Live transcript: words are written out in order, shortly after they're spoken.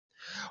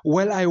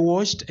Well, I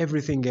watched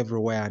Everything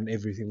Everywhere, and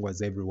everything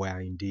was everywhere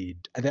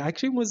indeed. The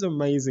acting was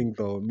amazing,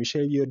 though.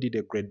 Michelle Yeoh did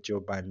a great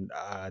job, and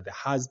the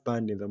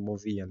husband in the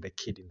movie and the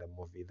kid in the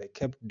movie, they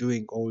kept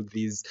doing all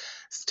these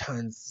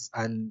stunts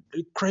and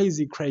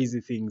crazy,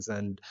 crazy things,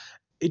 and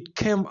it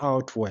came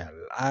out well.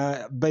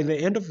 By the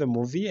end of the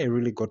movie, I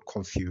really got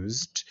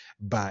confused,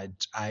 but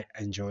I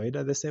enjoyed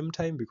at the same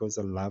time because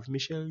I love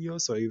Michelle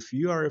Yeoh. So if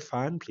you are a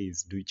fan,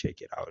 please do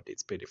check it out.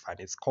 It's pretty fun.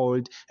 It's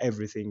called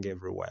Everything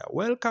Everywhere.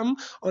 Welcome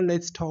on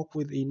Let's Talk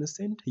with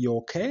Innocent. You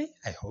okay?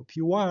 I hope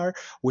you are.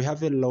 We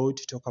have a lot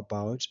to talk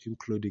about,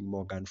 including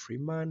Morgan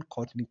Freeman,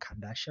 Kourtney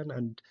Kardashian,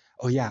 and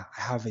oh yeah,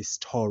 I have a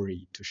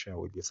story to share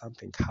with you.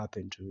 Something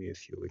happened to me a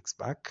few weeks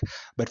back.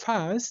 But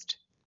first,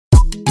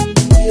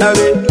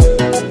 Allez,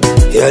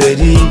 y'a les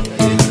dits,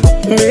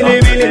 mille,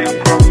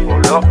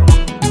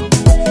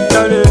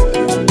 allez,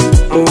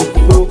 oh,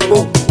 oh,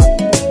 oh.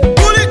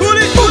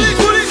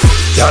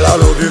 Y'all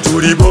love you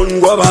to the bone,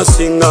 guava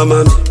singa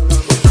man,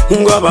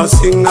 guava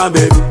singa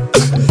baby.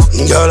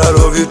 Y'all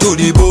love you to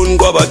the bone,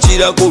 guava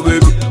chida ko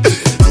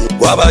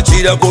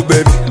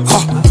baby,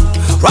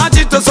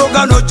 Lwaki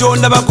tosoka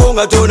nojonda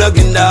bakonga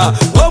tonaginda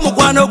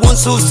ng'omukwano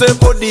gunsuse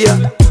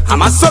kodia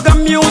amaso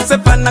gamyuse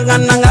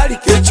fanagana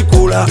ngaliko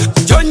ekikula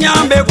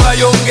kyonyambe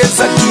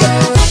bwayongeza kia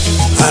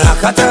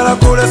alakatala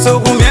kulesa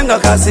ogumyenga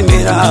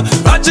kasimira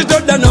lwaki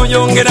todda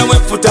noyongeramu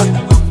efuta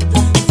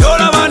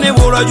yolaba ne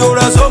bulwa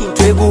gyolaza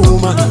omutwe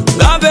guuma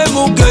ng'abe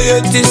mugge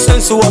yetisa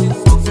ensuwa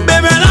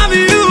Baby, I love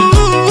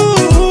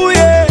you,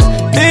 yeah,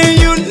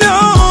 and you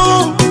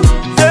know,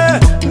 yeah,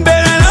 baby,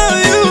 I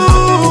love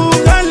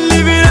you, can't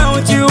live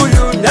without you,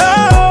 you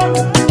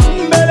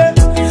know,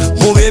 baby.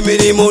 Mube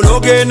mirimo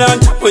nogenda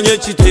ntaponye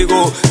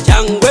kitego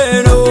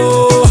kyangweno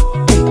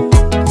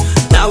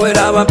nawe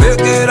laba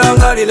mpekera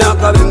ngalina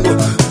akabengo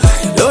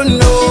I don't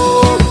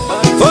know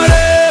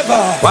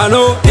forever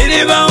wano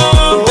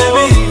iribawo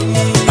baby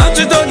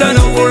achitoda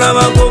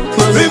nokulabako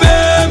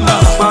remember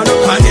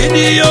I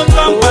need your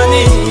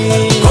company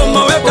come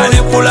weka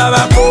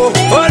nekulabako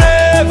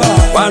forever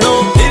wano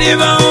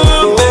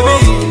iribawo baby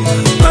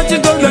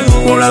achitoda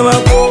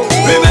nokulabako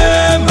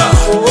remember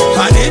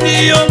I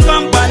need your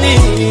company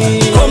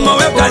come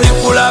weka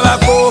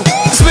nekulabako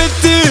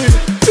sweetie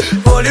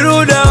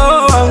holiruda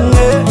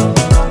wange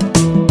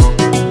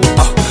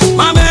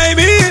my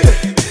baby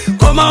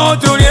come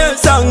out to the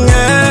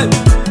sange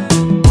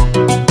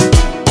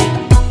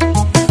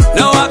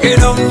no I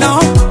can't know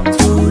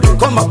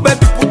come on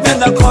baby put in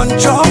the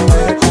control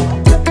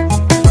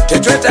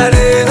tetweta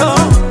lero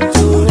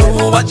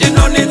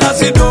wakino nina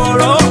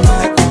sidoro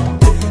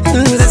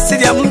nze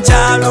sirya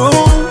mukyalo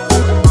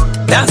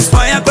that's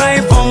why I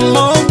cry for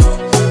more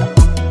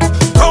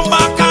come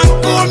back and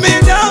cool me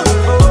down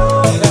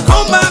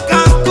come back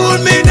and cool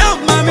me down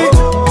mommy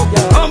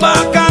come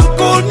back and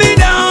cool me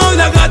down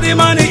I got the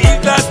money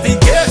if that's the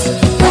case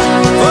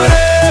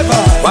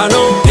forever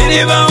wano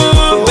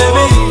iribawo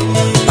baby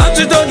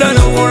achitoda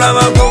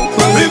nokulabako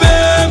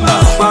remember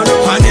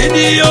I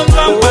need your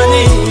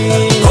company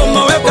come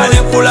weka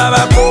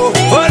nekulabako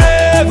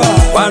forever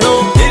wano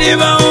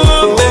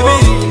iribawo baby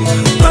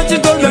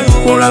achitoda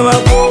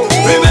nokulabako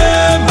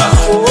remember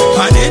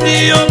I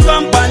need your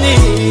company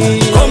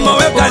come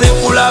weka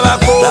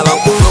nekulabako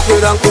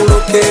laba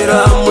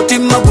nkulokera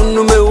mutima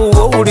gunume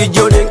uwo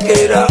bulijjo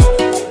nenkera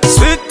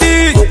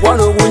sweetie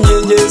mukwano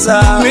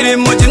gunjenjeza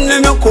mirimu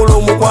ginemyokola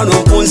omukwano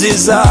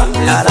mpunziza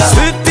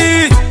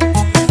sweetie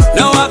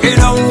no I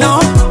don't know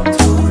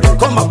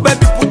come on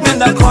baby put me in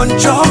the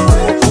control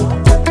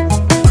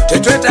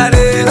tetweta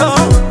lero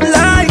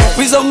like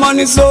with some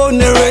money on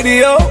the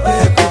radio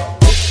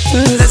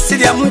nze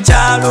sirya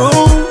mukyalo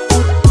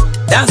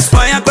that's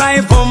why I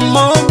cry for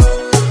more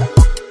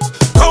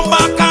come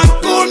back and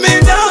cool me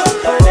down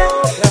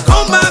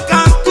come back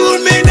and cool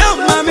me down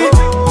mommy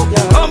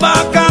come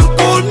back and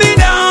cool me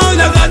down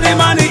I got the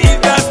money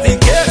if that's the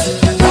case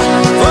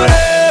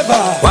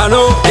forever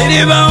wano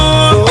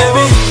iribawo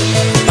baby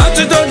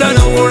achitoda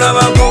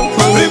nokulabako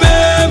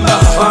remember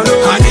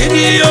I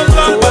need your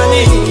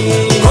company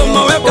come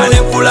weka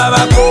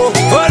nekulabako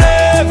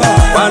forever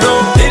wano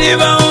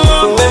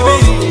iribawo baby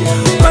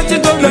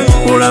achitoda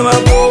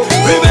nokulabako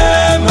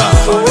remember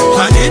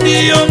I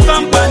need your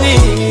company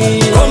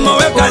come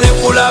weka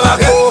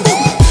nekulabako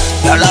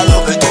yala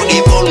love to the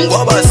bone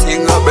ngwaba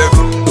singa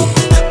baby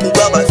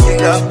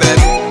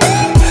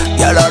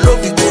yala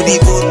love to the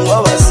bone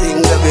ngwaba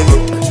singa baby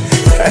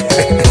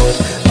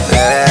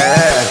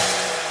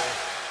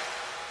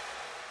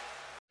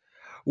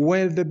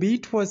well, the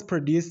beat was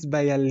produced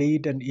by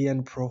Alid and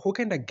Ian Pro, who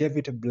kind of gave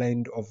it a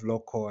blend of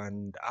local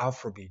and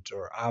Afrobeat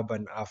or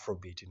urban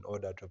Afrobeat in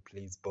order to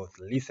please both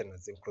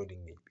listeners,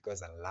 including me,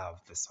 because I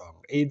love the song.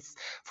 It's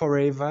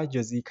Forever,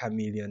 Jose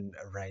Chameleon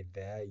right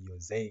there,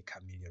 Jose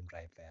Chameleon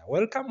right there.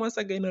 Welcome once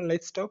again on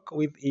Let's Talk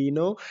with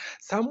Inno.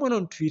 Someone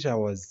on Twitter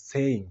was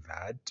saying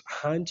that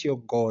hunt your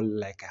goal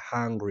like a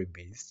hungry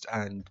beast,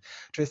 and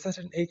to a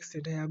certain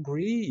extent, I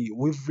agree.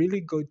 We've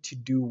really got to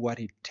do what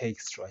it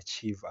takes to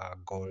achieve our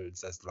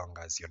goals as long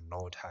as you're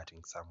not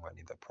hurting someone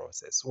in the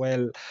process.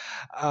 Well,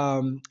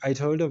 I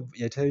told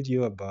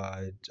you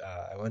about.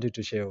 I wanted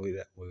to share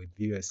with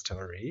you a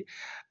story.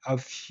 A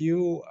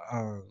few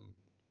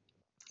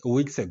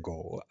weeks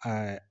ago,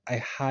 I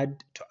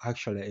had to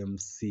actually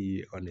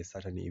MC on a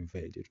certain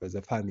event. It was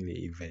a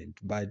family event,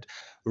 but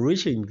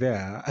reaching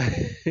there,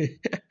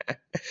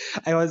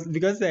 I was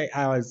because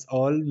I was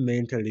all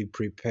mentally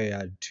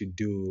prepared to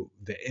do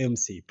the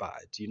MC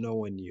part. You know,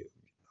 when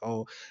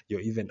oh,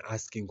 you're even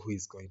asking who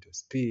is going to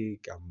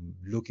speak. I'm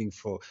looking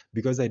for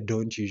because I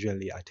don't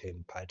usually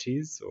attend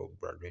parties or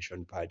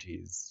graduation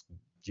parties.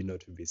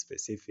 To be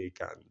specific,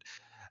 and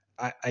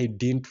I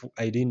didn't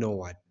know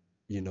what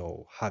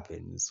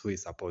happens, who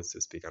is supposed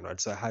to speak and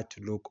what. So I had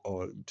to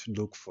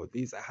look for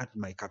this. I had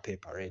my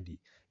paper ready.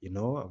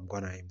 I'm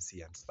gonna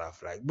MC and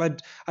stuff like.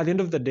 But at the end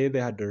of the day, they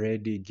had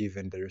already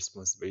given the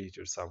responsibility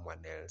to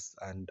someone else,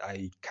 and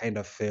I kind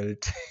of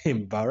felt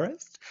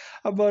embarrassed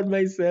about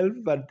myself.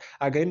 But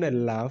I kind of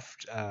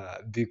laughed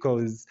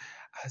because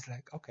I was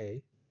like,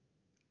 okay,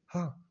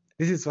 huh,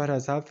 this is what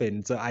has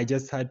happened. So I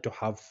just had to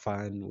have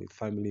fun with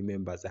family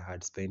members I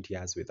had spent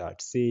years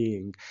without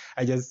seeing.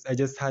 I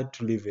just had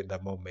to live in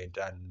the moment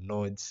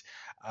and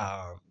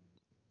uh,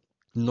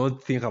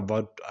 not think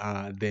about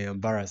the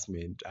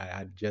embarrassment I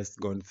had just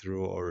gone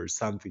through or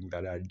something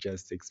that I had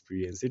just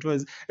experienced. It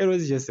was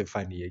just a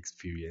funny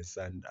experience,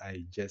 and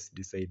I just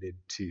decided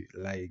to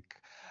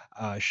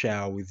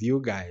share with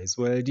you guys.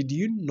 Well, did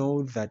you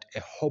know that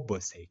a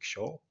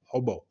hobosexual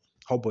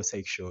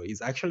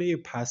is actually a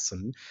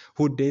person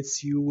who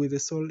dates you with the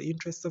sole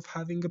interest of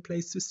having a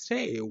place to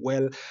stay?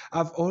 Well,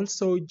 I've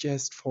also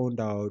just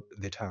found out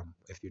the term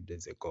a few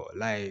days ago.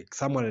 Like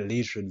someone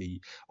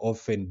literally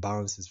often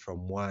bounces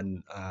from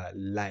one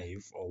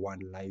life or one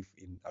life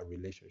in a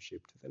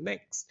relationship to the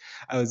next.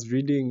 I was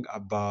reading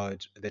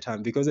about the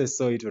time because I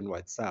saw it on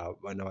WhatsApp.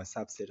 On our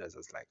WhatsApp status, I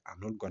was like, I'm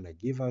not gonna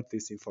give out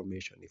this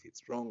information. If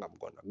it's wrong, I'm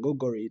gonna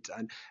Google it.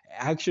 And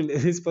actually,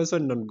 this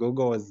person on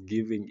Google was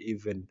giving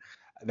even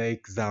the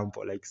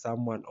example, like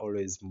someone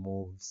always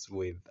moves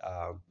with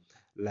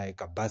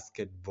like a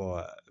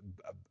basketball.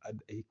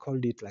 He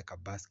called it like a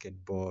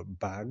basketball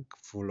bag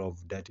full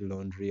of dirty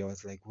laundry. I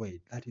was like,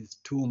 wait, that is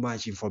too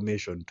much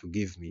information to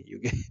give me.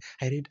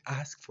 I didn't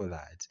ask for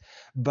that.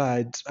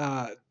 But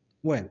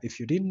well, if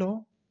you didn't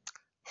know,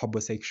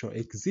 homosexual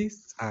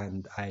exists,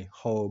 and I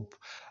hope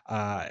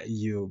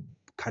you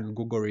can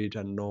Google it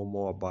and know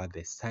more about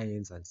the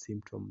signs and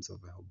symptoms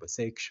of a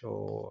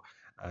homosexual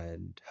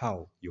and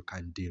how you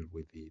can deal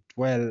with it.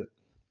 Well,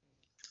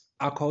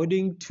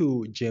 according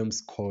to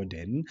James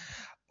Corden,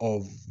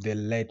 of the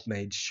late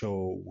night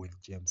show with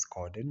James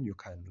Corden. You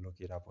can look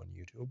it up on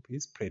YouTube.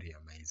 He's pretty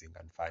amazing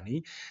and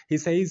funny. He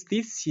says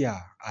this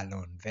year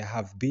alone, there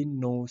have been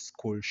no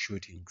school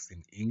shootings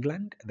in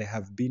England. There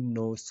have been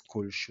no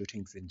school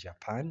shootings in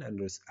Japan and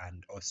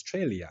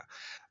Australia.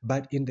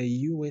 But in the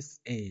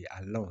USA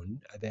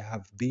alone, there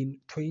have been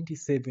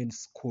 27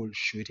 school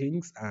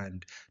shootings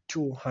and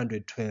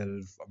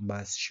 212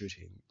 mass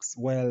shootings.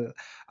 Well,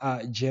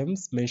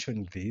 James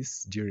mentioned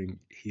this during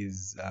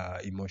his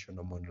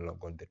emotional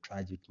monologue on the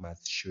tragic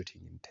mass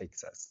shooting in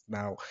Texas.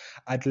 Now,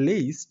 at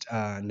least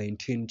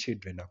 19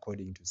 children,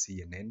 according to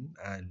CNN,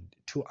 and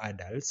 2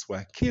 adults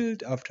were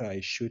killed after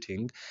a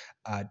shooting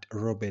at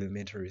Robb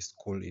Elementary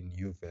School in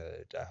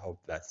Uvalde. I hope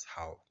that's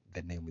how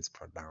the name is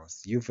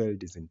pronounced.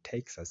 Uvalde is in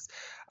Texas,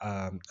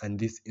 and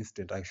this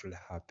incident actually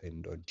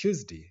happened on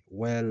Tuesday.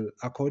 Well,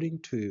 according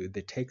to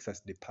the Texas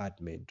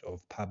Department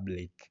of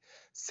Public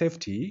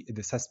Safety,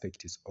 the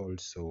suspect is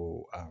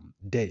also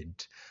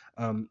dead.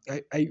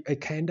 I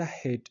kind of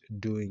hate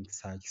doing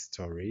such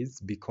stories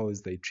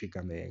because they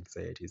trigger my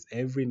anxieties.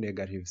 Every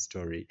negative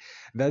story.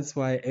 That's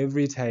why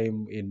every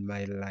time in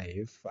my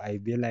life, I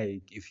be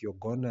like, if you're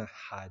gonna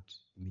hurt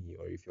me,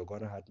 or if you're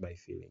gonna hurt my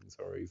feelings,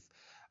 or if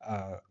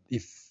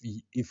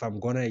I'm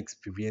gonna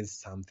experience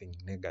something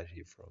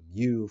negative from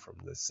you, from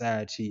the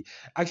society,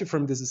 actually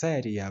from the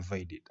society,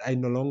 avoid it. I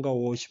no longer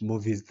watch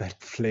movies that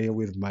play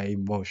with my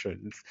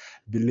emotions.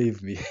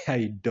 Believe me,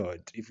 I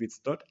don't. If it's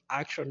not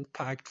action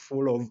packed,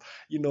 full of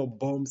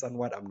bombs and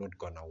what, I'm not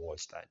gonna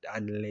watch that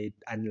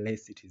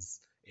unless it is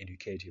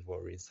educative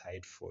or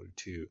insightful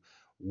to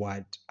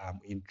what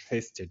I'm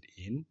interested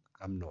in.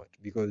 I'm not,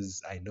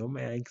 because I know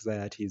my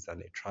anxieties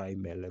and I try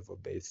my level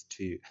best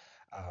to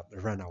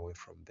run away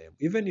from them.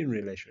 Even in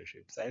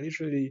relationships, I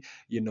literally,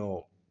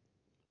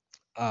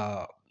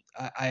 uh,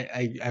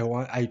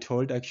 I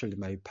told actually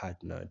my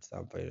partner at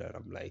some point that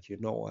I'm like, you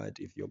know what,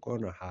 if you're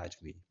gonna hurt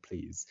me,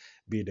 please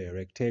be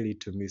direct, tell it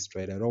to me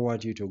straight. I don't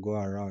want you to go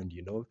around,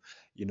 you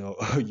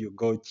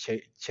go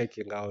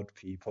checking out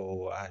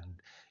people,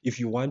 and if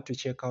you want to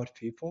check out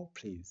people,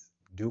 please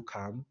do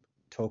come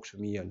talk to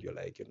me, and you're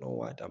like, you know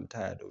what, I'm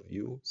tired of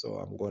you, so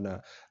I'm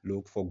gonna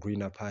look for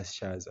greener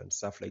pastures and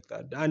stuff like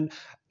that. And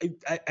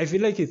I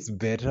feel like it's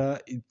better.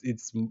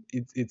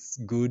 It's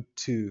good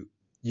to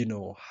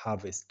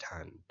have a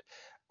stand.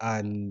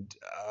 And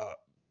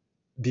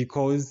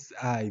because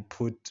I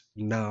put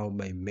now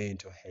my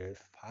mental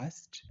health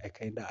first, I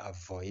kind of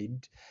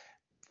avoid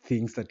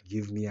things that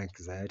give me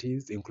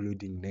anxieties,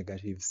 including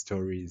negative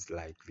stories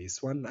like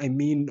this one. I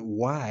mean,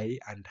 why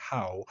and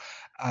how?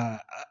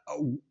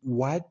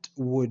 What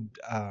would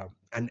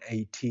an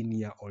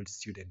 18-year-old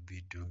student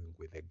be doing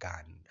with a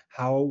gun?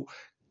 How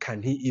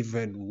can he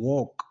even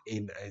walk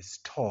in a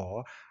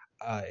store,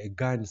 a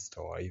gun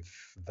store,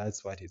 if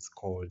that's what it's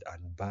called,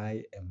 and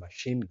buy a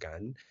machine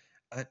gun?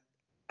 Uh,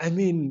 I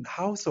mean,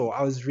 how so?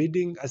 I was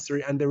reading a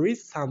story, and there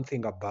is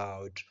something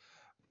about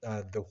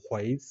the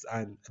whites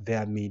and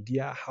their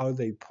media, how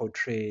they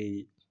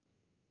portray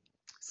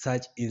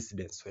such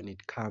incidents when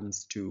it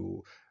comes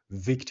to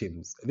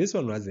victims. This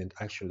one wasn't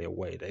actually a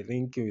white. I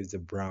think it was a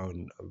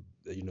brown,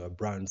 a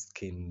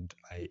brown-skinned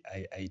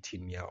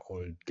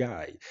 18-year-old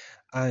guy,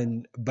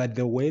 and but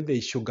the way they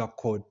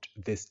sugarcoat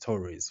the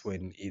stories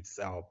when it's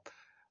a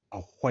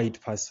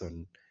white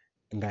person,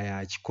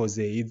 because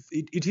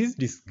it is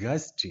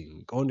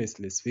disgusting,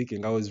 honestly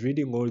speaking. I was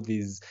reading all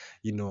these,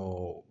 you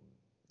know,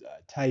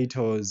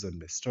 titles on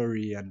the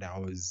story, and I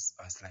was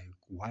like,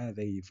 why are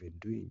they even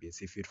doing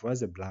this? If it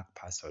was a black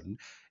person,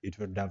 it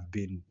would have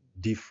been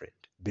different,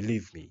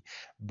 believe me.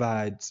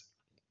 But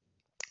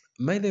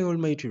may the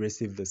Almighty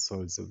receive the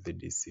souls of the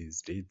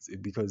deceased. It's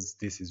because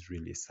this is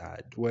really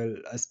sad. Well,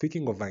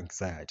 speaking of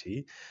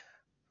anxiety,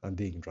 I'm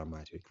being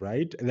dramatic,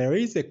 right? There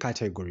is a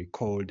category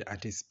called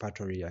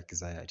anticipatory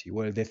anxiety.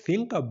 Well, the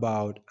thing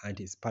about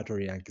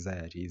anticipatory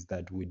anxiety is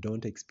that we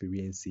don't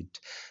experience it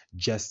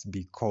just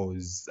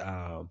because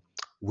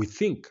we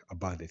think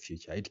about the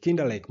future. It kind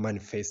of like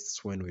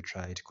manifests when we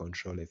try to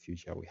control the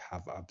future we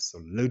have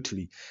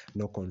absolutely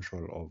no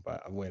control over.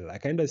 Well, I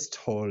kind of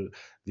stole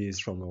this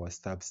from a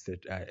WhatsApp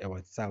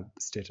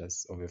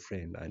status of a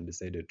friend and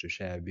decided to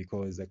share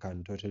because I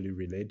can totally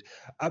relate.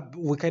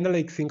 We kind of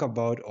like think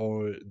about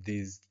all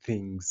these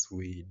things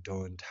we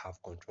don't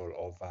have control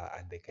over,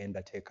 and they kind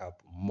of take up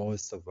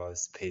most of our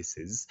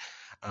spaces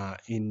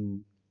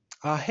in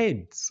our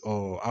heads,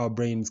 or our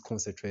brains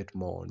concentrate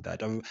more on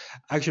that.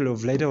 Actually,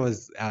 of late I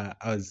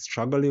was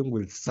struggling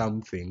with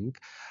something,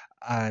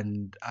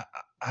 and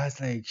I was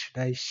like, should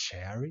I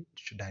share it?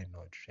 Should I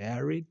not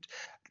share it?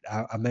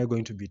 Am I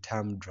going to be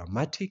termed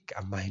dramatic?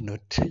 Am I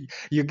not?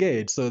 You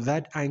get, so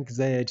that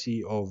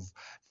anxiety of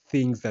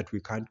things that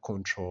we can't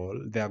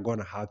control, they are going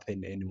to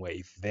happen anyway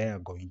if they are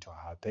going to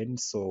happen.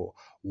 So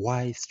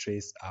why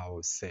stress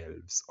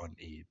ourselves on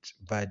it?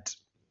 But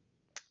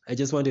I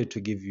just wanted to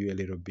give you a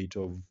little bit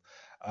of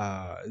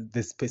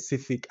the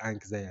specific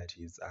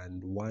anxieties,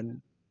 and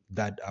one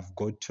that I've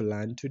got to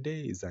learn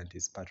today is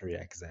anticipatory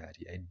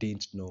anxiety. I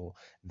didn't know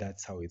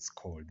that's how it's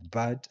called,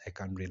 but I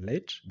can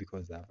relate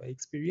because I've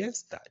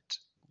experienced that.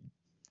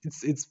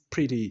 It's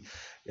pretty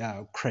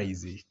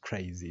crazy.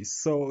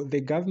 So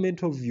the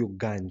government of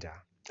Uganda.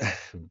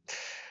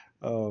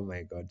 Oh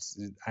my God,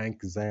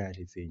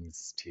 anxiety things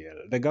still.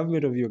 The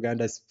government of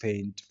Uganda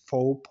spent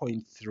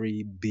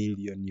 4.3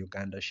 billion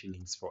Uganda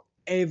shillings for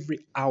every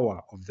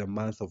hour of the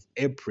month of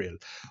April.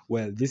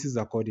 Well, this is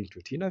according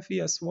to Tina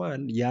Fierce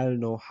One. Y'all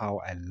know how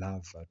I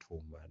love that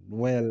woman.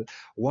 Well,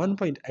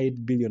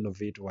 1.8 billion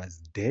of it was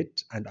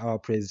debt, and our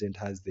president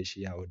has the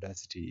sheer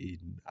audacity,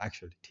 in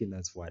actually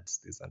Tina's words,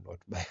 these are not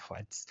my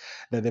words,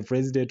 that the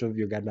president of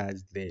Uganda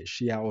has the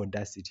sheer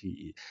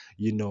audacity,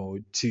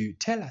 to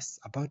tell us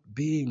about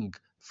being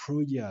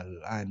frugal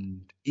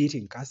and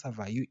eating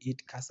cassava. You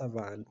eat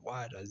cassava and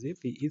what? As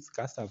if he eats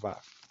cassava.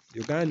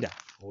 Uganda,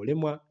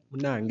 olemwa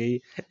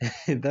munange.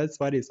 That's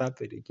what is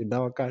happening in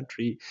our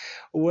country.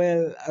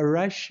 Well,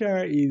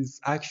 Russia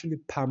is actually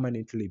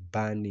permanently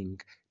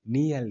banning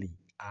nearly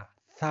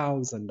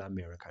 1,000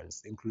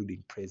 Americans,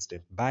 including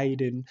President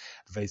Biden,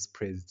 Vice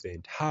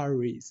President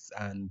Harris,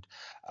 and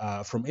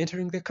from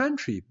entering the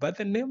country. But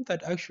the name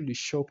that actually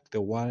shocked the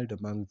world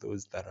among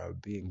those that are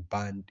being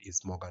banned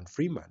is Morgan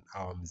Freeman.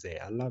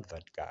 I love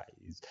that guy.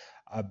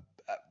 Uh,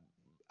 uh,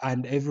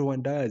 and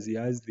everyone does. He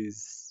has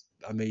this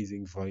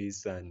amazing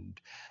voice, and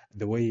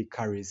the way he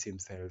carries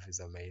himself is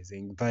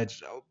amazing. But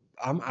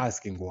I'm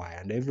asking why,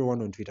 and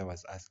everyone on Twitter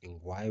was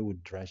asking, why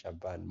would Russia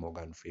ban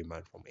Morgan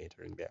Freeman from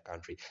entering their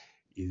country?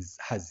 Is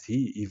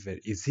he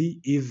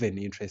even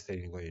interested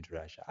in going to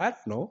Russia? I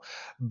don't know,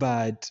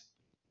 but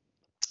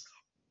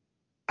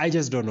I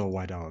just don't know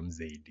what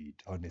Awamze did,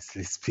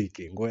 honestly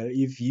speaking. Well,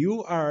 if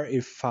you are a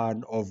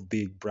fan of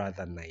Big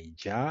Brother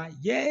Niger,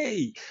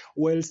 yay!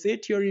 Well,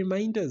 set your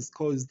reminders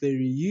because the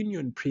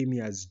reunion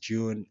premieres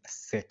June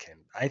 2nd.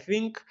 I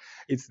think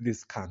it's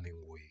this coming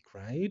week,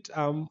 right?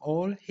 I'm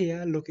all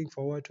here looking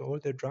forward to all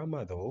the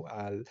drama, though.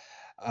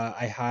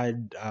 I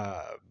had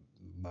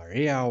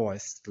Maria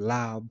was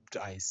slapped.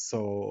 I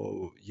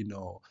saw,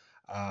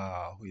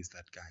 who is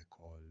that guy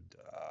called?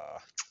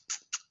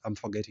 I'm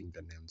forgetting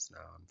the names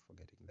now. I'm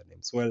forgetting the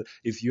names. Well,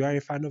 if you are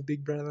a fan of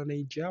Big Brother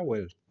Nigeria,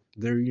 well,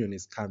 the reunion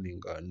is coming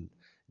on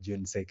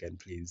June 2nd.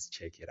 Please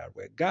check it out.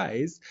 Well,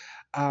 guys,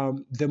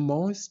 the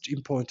most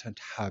important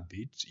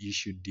habit you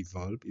should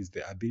develop is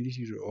the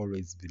ability to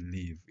always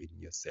believe in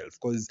yourself.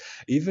 Because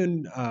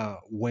even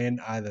when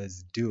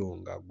others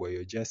do, where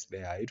you're just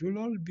there, it will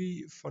all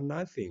be for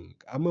nothing.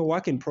 I'm a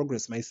work in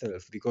progress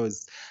myself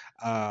because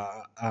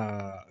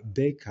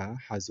Baker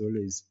has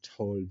always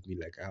told me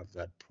like I have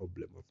that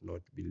problem of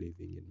not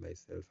believing in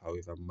myself,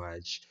 however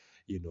much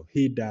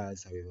he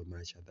does, however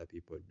much other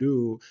people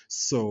do.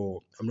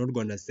 So I'm not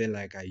gonna say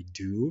like I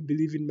do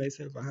believe in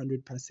myself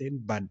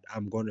 100%, but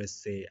I'm gonna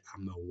say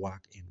I'm a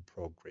work in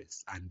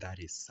progress, and that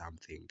is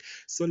something.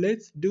 So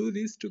let's do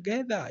this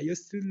together. You're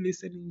still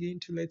listening in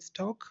to Let's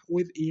Talk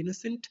with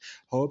Innocent.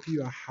 Hope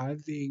you are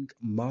having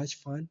much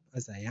fun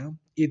as I am.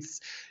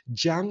 It's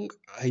Jang,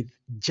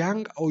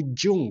 Jang or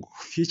Jung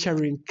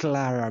featuring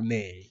Clara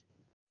May.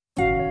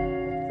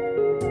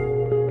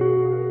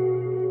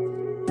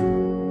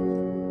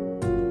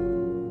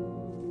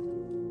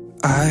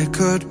 I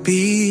could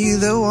be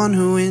the one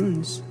who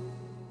wins.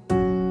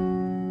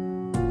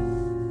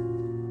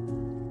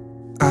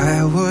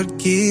 I would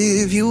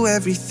give you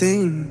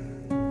everything.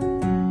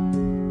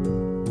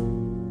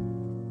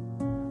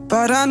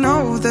 But I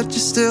know that you're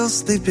still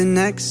sleeping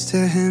next to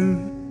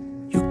him.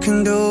 You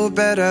can do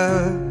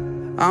better,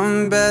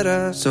 I'm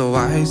better. So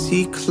I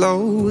see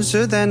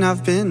closer than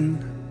I've been.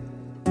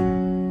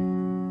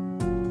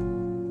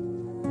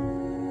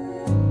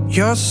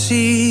 Your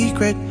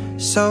secret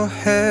so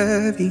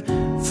heavy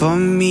for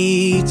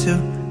me to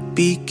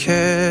be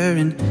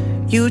caring.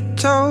 You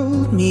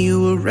told me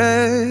you were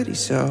ready,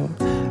 so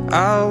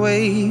I'll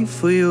wait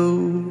for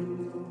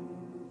you.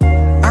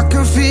 I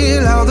can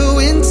feel how the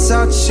winds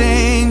are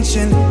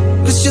changing,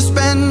 'cause you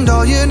spend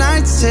all your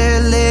nights here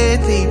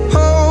lately,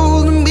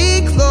 holding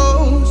me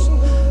close.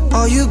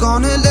 Are you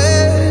gonna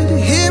let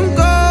him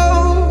go?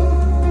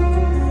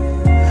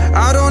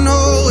 I don't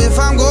know if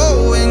I'm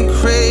going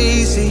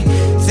crazy,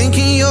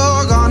 thinking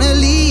you're gonna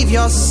leave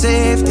your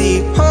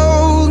safety,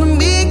 holding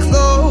me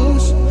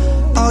close.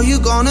 Are you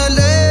gonna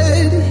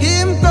let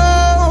him go?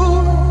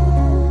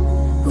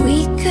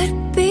 We could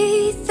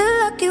be the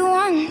lucky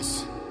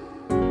ones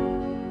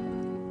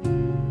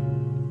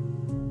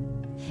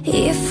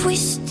if we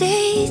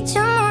stay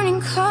till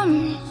morning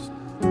comes.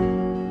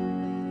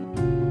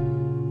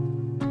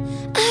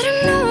 I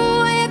don't know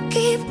why I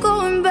keep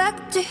going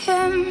back to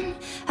him.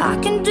 I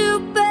can do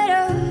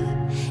better,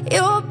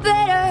 you're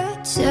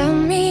better. Tell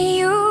me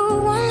you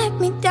won't let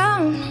me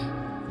down.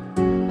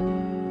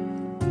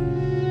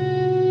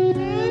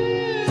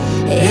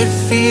 It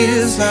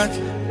feels like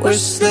we're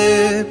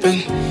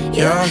slipping.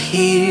 You're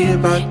here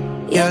but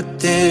you're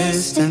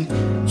distant.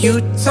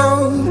 You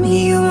told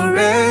me you were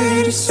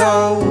ready, so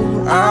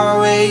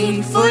I'll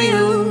wait for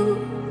you.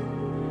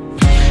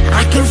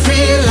 I can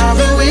feel how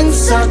the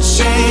winds are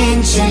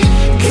changing,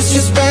 'cause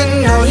you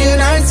spend all your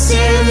nights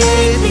here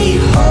lately,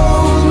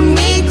 hold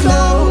me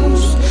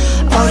close.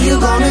 Are you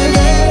gonna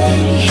let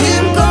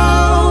him go?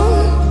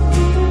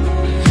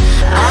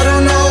 I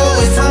don't know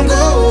if I'm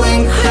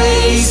going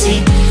crazy,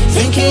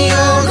 thinking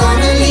you're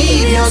gonna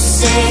leave your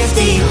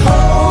safety,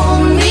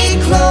 hold me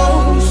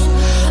close.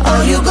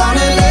 Are you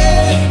gonna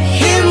let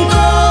him go?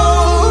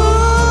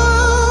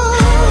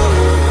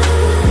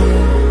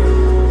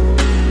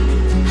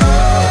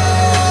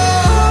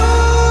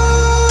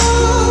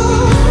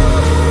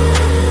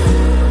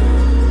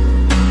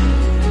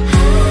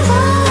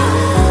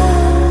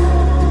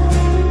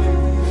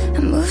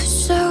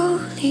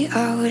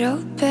 Out of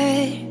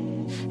bed,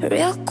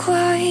 real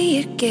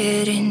quiet,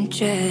 getting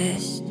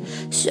dressed.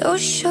 So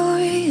sure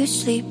you're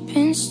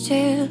sleeping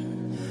still.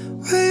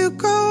 Where you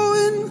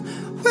going?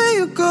 Where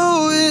you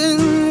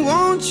going?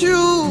 Won't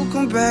you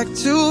come back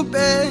to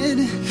bed?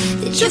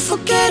 Did you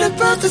forget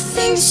about the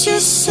things you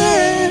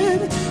said?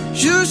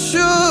 You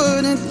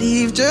shouldn't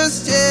leave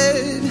just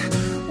yet.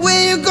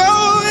 Where you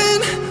going?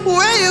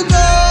 Where you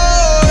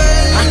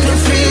going? I can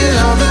feel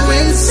all the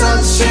winds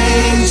are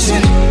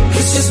changing,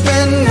 'cause you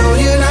spend all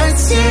your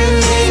nights here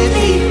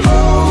lately,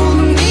 hold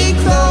me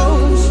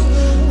close.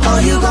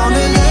 Are you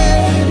gonna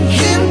let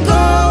him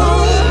go?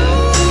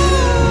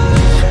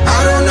 I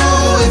don't know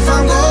if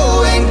I'm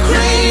going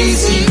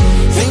crazy,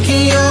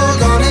 thinking you're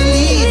gonna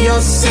leave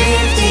your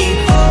safety,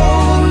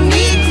 hold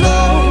me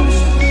close.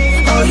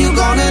 Are you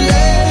gonna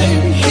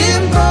let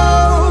him go?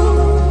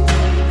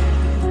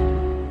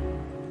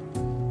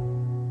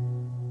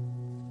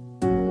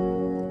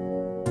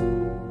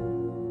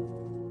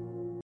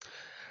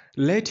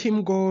 Let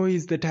Him Go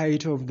is the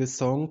title of the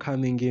song,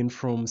 coming in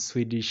from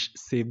Swedish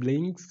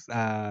siblings.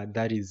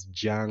 That is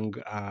Jung.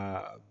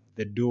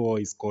 The duo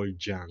is called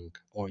Jung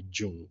or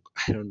Jung.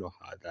 I don't know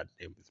how that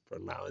name is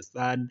pronounced.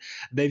 And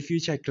they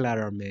feature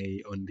Clara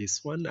May on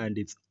this one, and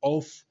it's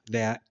off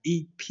their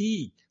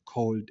EP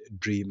called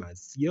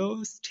Dreamers.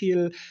 You're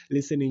still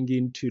listening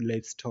in to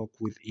Let's Talk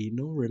with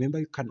Inno. Remember,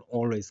 you can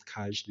always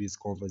catch these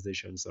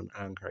conversations on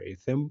Anchor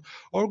FM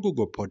or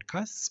Google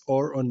Podcasts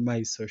or on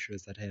my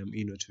socials that I am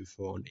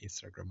Inno24 on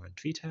Instagram and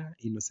Twitter,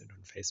 Innocent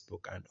on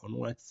Facebook, and on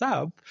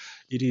WhatsApp.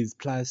 It is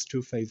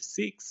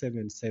 +256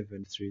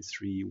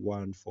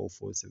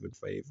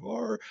 7733314475,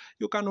 or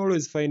you can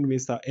always find me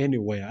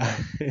anywhere.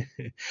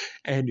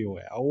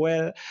 Anywhere.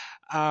 Well,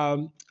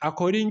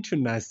 according to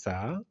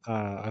NASA,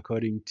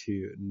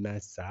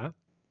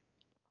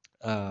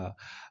 uh,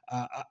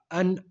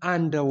 an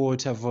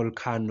underwater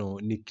volcano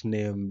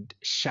nicknamed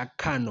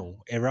Shakano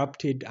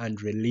erupted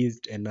and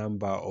released a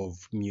number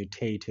of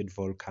mutated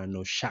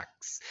volcano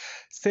sharks,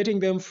 setting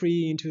them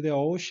free into the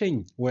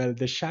ocean. Well,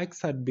 the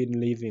sharks had been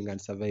living and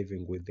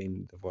surviving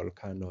within the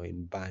volcano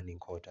in burning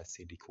hot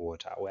acidic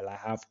water. Well, I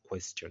have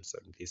questions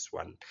on this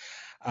one.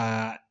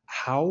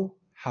 How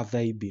have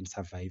they been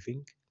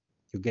surviving?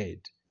 You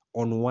get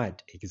on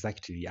what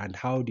exactly, and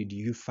how did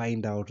you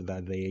find out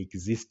that they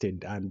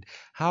existed, and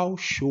how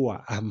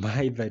sure am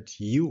I that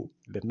you,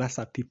 the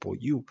NASA people,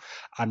 you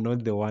are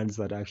not the ones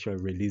that actually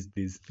released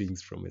these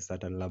things from a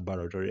certain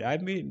laboratory? I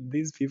mean,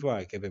 these people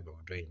are capable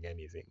of doing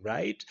anything,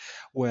 right?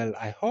 Well,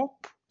 I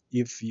hope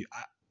if you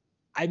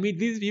I mean,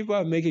 these people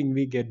are making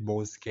me get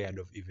more scared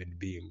of even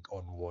being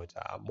on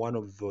water. I'm one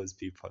of those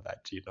people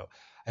that,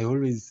 I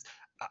always,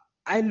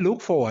 I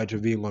look forward to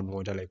being on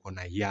water, like on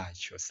a yacht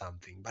or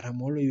something, but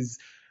I'm always,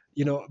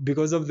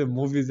 because of the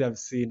movies I've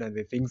seen and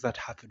the things that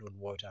happen on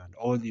water and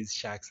all these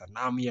sharks, and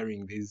I'm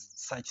hearing these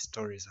such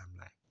stories, I'm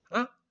like,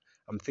 huh?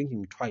 I'm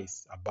thinking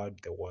twice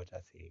about the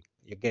water thing.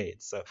 You get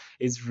it? So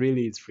it's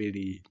really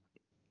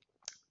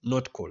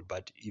not cool.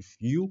 But if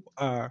you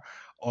are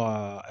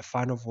a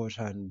fan of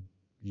water and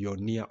you're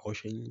near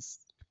oceans,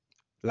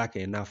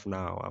 lucky enough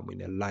now I'm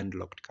in a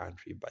landlocked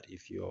country, but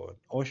if you're on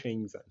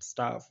oceans and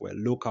stuff, well,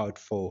 look out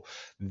for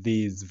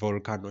these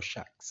volcano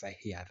sharks. I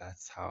hear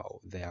that's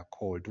how they are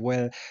called.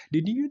 Well,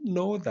 did you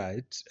know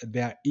that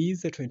there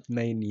is a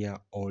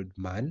 29-year-old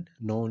man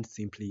known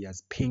simply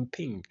as Ping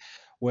Ping?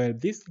 Well,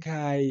 this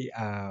guy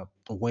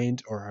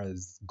went or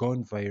has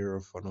gone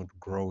viral for not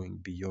growing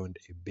beyond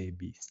a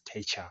baby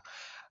stature.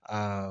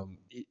 I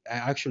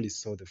actually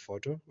saw the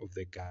photo of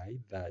the guy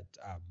that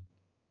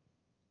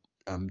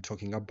I'm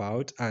talking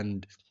about,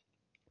 and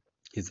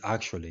he's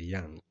actually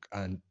young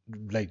and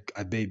like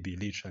a baby,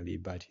 literally,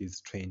 but he's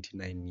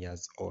 29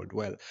 years old.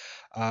 Well,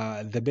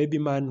 the baby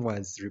man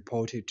was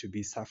reported to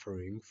be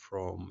suffering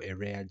from a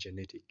rare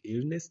genetic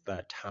illness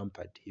that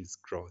hampered his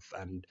growth,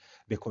 and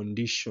the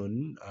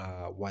condition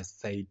was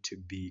said to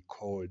be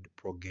called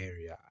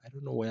progeria. I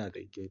don't know where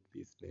they get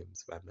these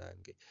names,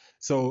 Vanange.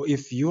 So,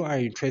 if you are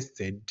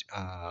interested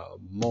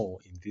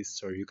more in this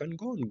story, you can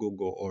go on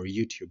Google or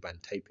YouTube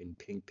and type in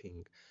Ping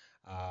Ping,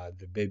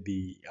 the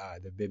baby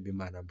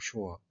man. I'm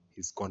sure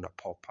he's gonna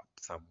pop up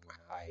somewhere.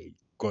 I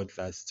got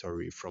that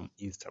story from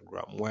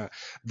Instagram, where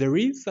there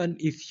is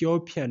an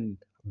Ethiopian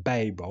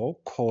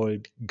Bible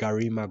called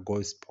Garima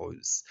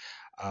Gospels.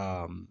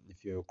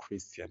 If you're a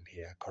Christian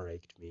here,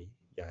 correct me.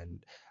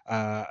 And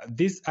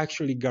this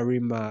actually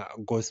Garima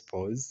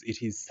Gospels,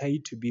 it is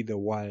said to be the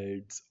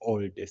world's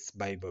oldest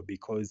Bible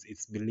because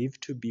it's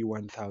believed to be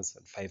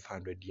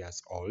 1,500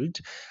 years old,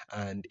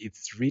 and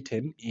it's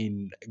written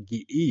in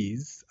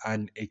Ge'ez,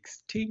 an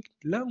extinct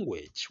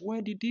language.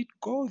 Where did it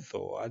go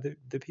though? Are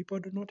the people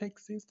do not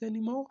exist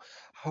anymore?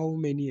 How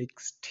many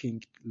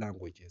extinct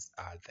languages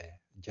are there?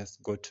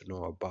 Just got to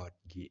know about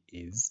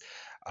Ge'ez,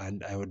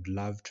 and I would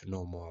love to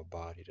know more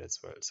about it as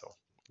well. So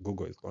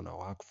Google is gonna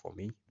work for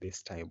me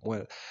this time.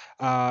 Well,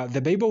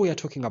 the Bible we are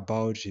talking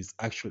about is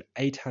actually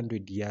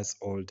 800 years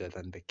older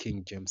than the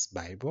King James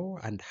Bible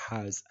and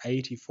has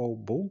 84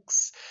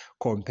 books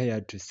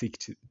compared to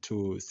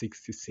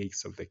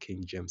 66 of the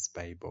King James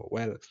Bible.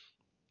 Well,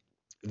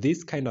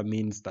 this kind of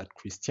means that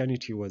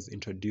Christianity was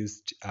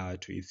introduced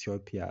to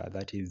Ethiopia,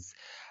 that is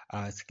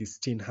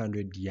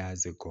 1600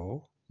 years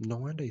ago. No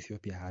wonder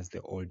Ethiopia has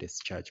the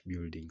oldest church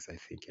buildings, I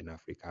think, in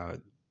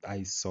Africa.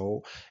 I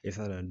saw a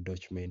certain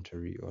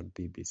documentary on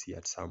BBC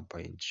at some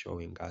point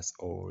showing us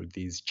all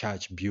these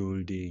church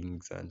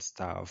buildings and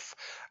stuff.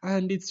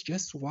 And it's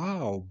just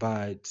wow.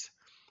 But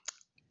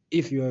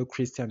if you're a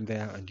Christian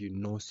there and you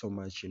know so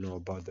much,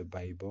 about the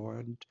Bible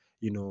and,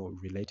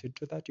 related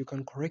to that, you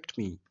can correct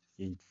me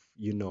if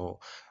you know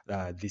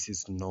this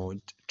is not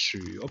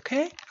true.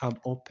 Okay, I'm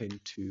open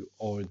to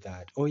all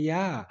that. Oh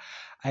yeah,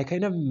 I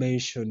kind of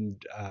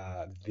mentioned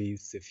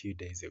this a few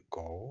days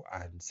ago,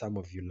 and some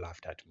of you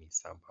laughed at me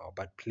somehow.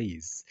 But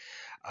please,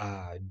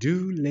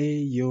 do lay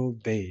your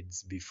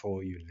beds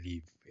before you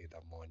leave in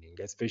the morning,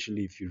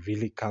 especially if you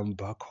really come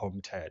back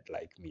home tired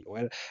like me.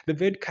 Well, the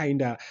bed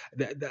kind of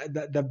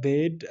the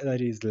bed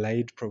that is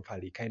laid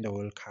properly kind of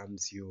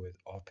welcomes you with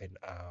open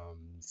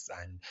arms,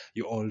 and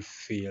you all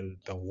feel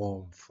the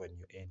warmth when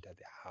you enter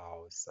the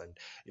house and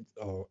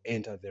or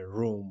enter the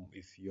room.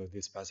 If you're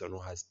this person who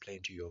has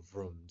plenty of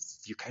rooms,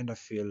 you kind of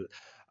feel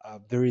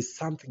there is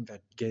something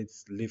that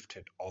gets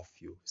lifted off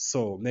you.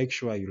 So make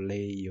sure you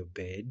lay your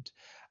bed.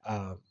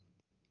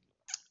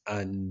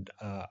 and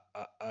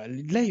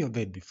lay your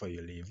bed before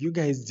you leave. You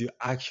guys do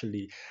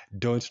actually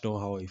don't know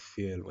how I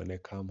feel when I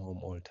come home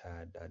all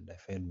tired and I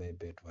find my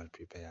bed well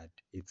prepared.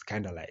 It's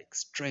kind of like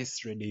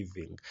stress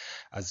relieving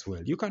as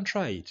well. You can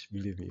try it,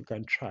 believe me, you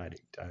can try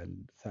it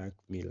and thank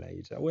me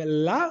later. Well,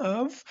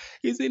 love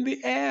is in the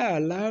air.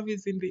 Love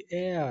is in the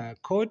air.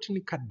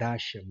 Kourtney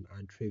Kardashian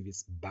and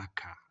Travis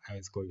Barker. I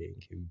was calling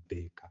him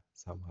Baker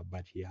somehow,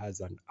 but he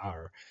has an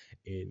R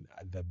in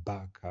the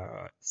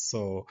Barker.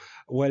 So,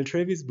 well,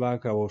 Travis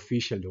Barker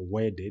officially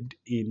wedded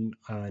in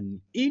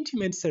an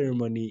intimate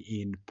ceremony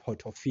in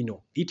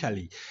Portofino,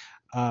 Italy.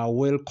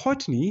 Well,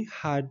 Courtney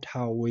had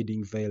her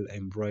wedding veil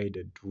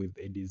embroidered with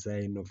a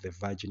design of the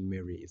Virgin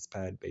Mary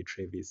inspired by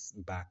Travis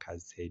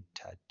Barker's head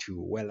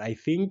tattoo. Well, I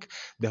think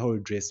the whole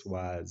dress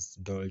was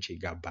Dolce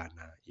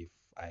Gabbana. If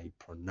I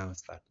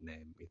pronounce that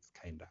name, it's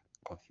kind of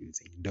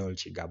confusing.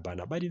 Dolce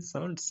Gabbana, but it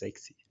sounds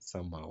sexy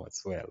somehow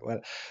as well.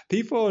 Well,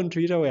 people on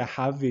Twitter were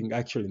having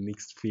actually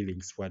mixed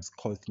feelings towards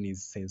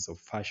Courtney's sense of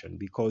fashion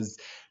because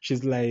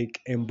she's like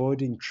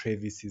embodying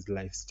Travis's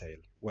lifestyle.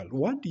 Well,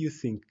 what do you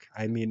think?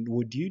 I mean,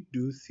 would you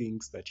do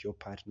things that your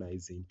partner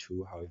is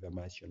into, however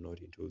much you're not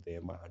into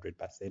them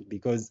 100%?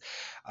 Because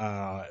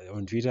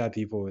on Twitter,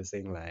 people were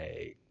saying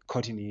like,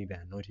 Courtney,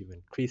 they're not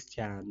even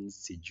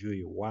Christians,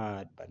 sijui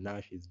what, but now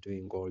she's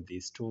doing all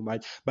this too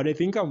much. But I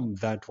think I'm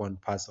that one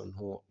person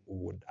who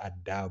would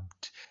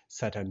adapt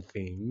certain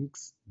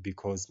things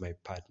because my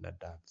partner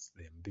adapts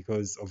them.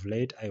 Because of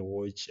late, I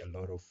watch a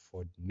lot of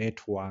Food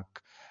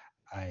Network.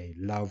 I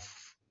love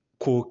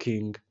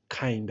cooking,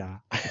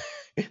 kinda.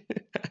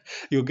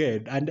 You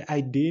get, and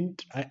I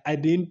didn't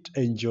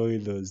enjoy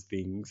those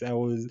things.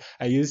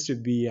 I used to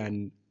be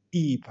an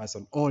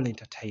person, all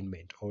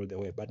entertainment all the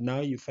way, but now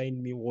you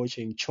find me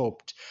watching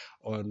Chopped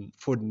on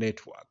Food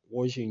Network,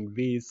 watching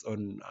this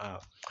on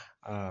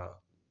uh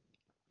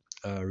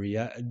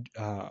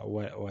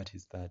what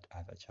is that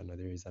other channel?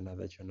 There is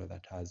another channel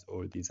that has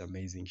all these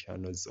amazing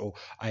channels. Oh,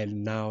 I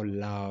now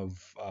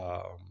love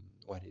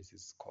what is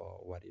this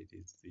called? What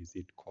is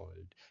it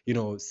called? You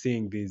know,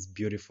 seeing these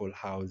beautiful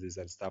houses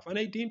and stuff. And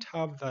I didn't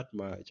have that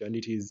much. And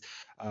it is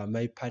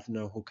my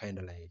partner who kind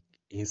of like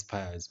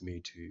inspires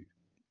me to,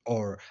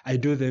 or I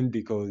do them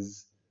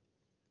because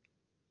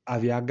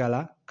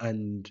Aviagala,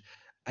 and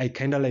I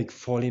kind of like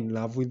fall in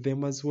love with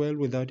them as well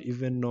without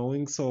even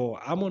knowing. So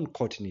I'm on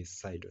Courtney's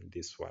side on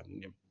this one.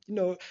 You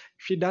know,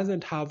 she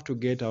doesn't have to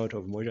get out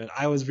of motion.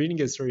 I was reading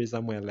a story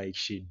somewhere like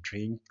she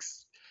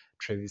drinks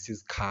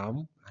Travis's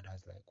cum, and I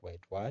was like, wait,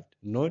 what?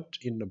 Not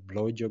in a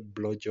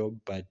blowjob,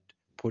 but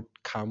put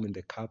cum in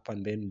the cup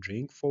and then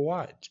drink for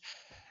what?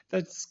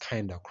 That's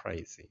kind of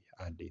crazy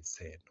and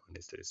insane,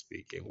 honestly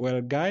speaking.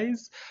 Well,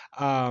 guys,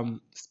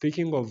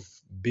 speaking of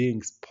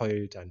being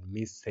spoiled and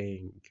me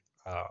saying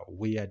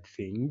weird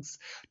things,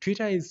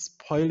 Twitter is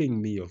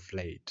spoiling me of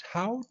late.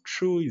 How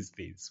true is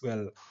this?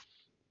 Well,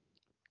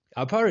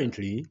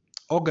 apparently,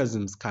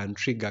 orgasms can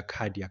trigger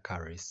cardiac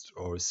arrest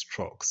or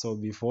stroke. So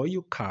before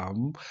you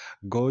come,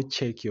 go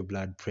check your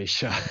blood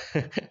pressure.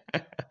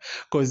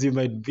 Because you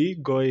might be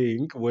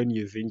going when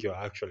you think you're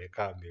actually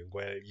coming.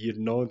 Well, you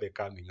know the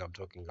coming I'm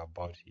talking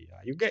about here.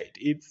 You get it.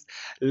 It's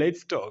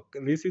Let's Talk.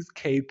 This is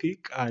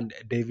K-Pick and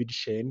David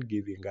Shane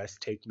giving us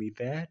Take Me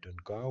There.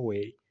 Don't go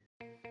away.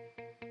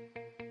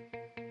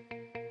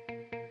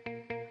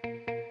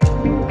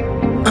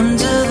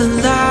 Under the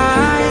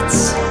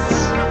lights,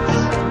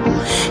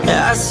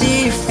 I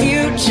see a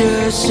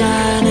future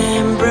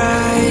shining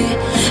bright.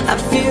 I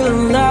feel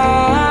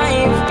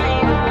alive,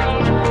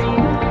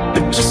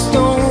 but just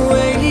don't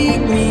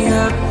wake me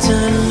up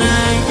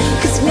tonight,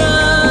 'cause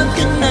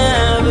nothing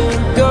ever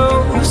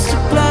goes to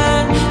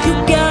plan. You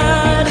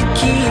gotta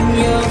keep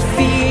your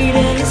feet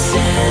in the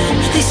sand.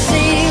 They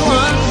say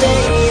one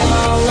day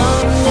I'll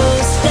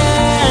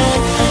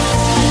understand.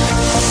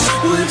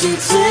 Would you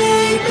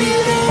take me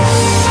there?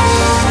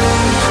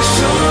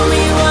 Show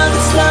me what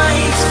it's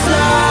like to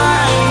fly.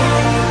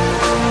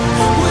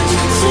 Would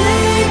you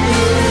take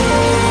me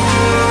there?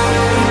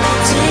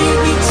 Take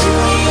me to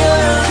the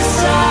other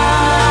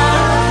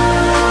side.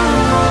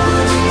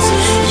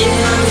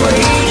 Yeah, I've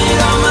waited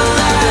all my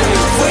life,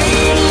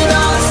 waited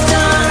all this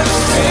time,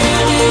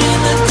 stranded in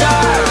the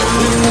dark,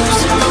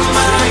 losing my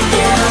mind.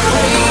 Yeah, I've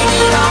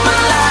waited all my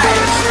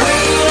life,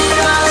 waited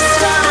all this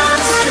time,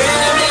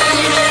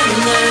 stranded in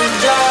the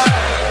dark.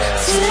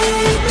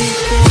 Take me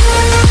there.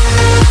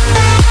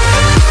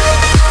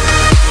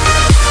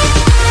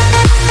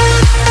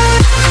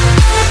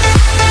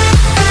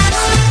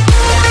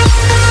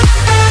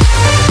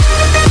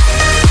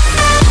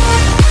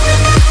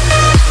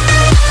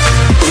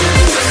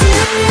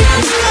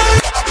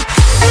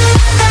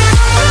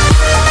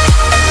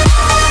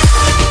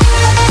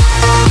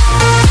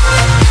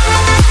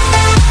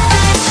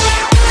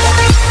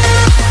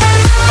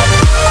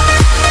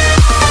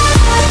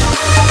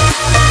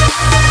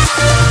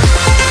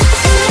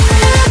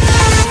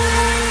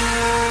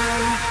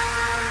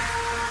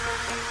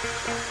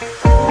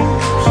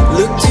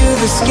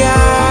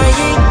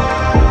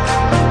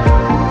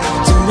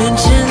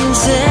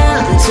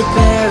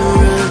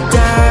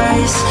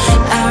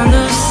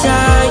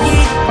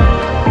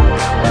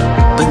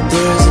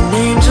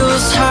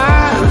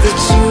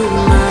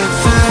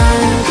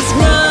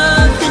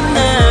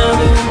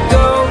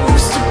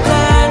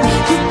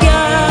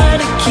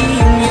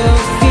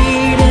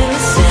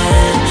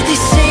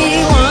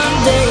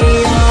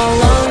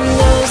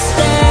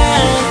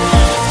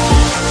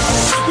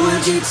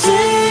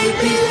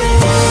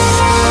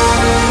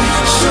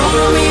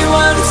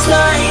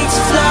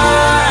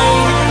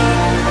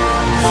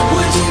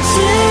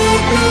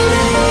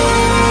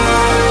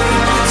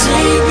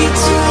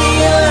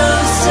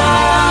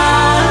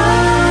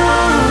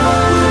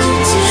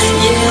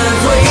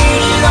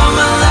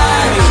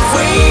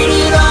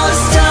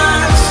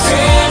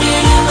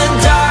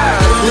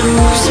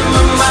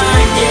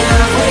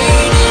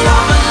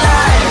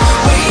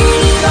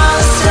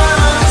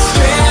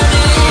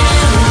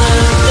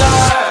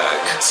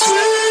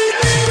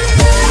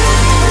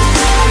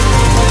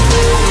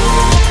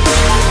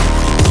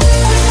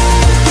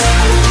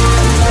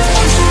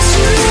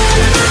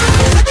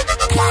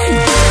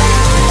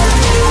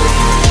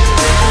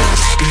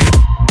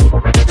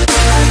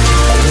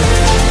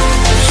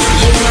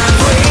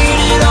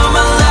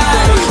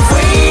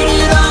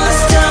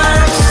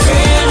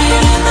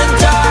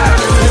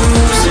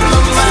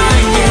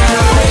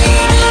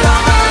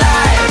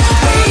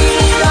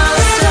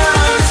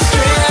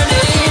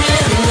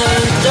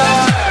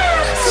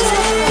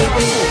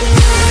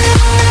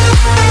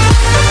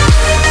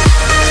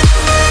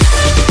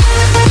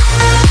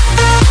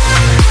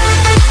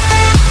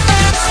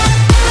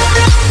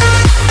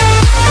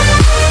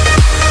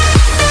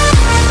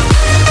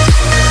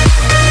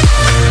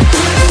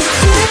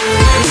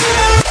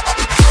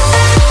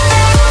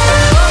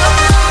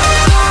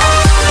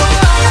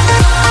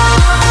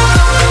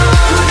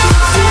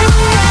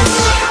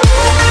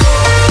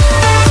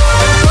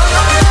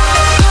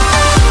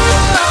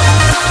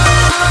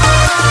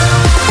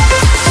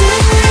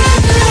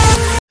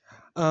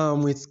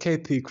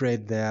 KP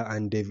right there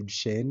and David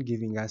Shane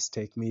giving us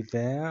Take Me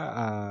There.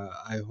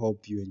 I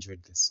hope you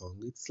enjoyed the song.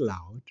 It's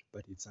loud,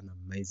 but it's an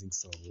amazing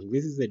song.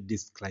 This is a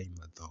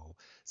disclaimer though.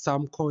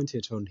 Some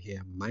content on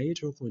here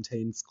might or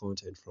contains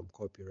content from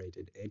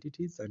copyrighted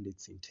entities and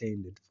it's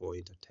intended for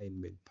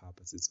entertainment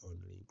purposes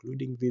only,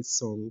 including this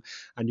song.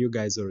 And you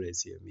guys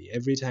always hear me.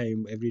 Every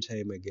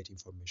time I get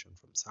information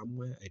from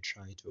somewhere, I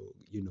try to,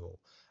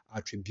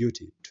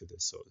 attribute it to the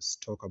source.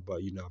 Talk about,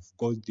 I've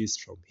got this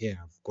from here,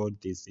 I've got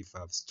this. If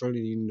I've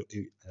stolen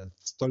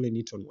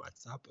it on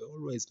WhatsApp, I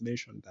always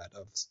mention that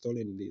I've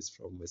stolen this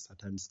from a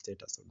certain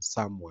status on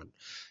someone.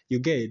 You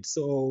get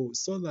so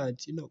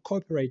that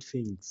copyright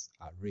things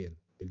are real.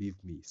 Believe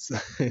me. So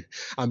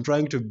I'm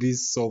trying to be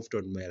soft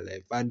on my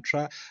life and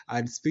try.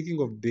 And speaking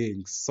of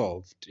being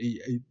soft,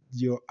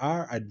 you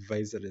are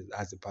advised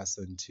as a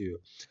person to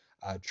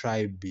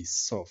try be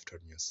soft on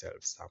yourself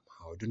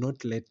somehow. Do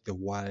not let the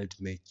world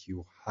make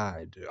you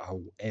hard,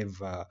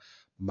 however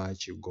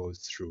much you go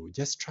through.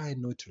 Just try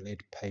not to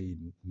let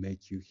pain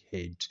make you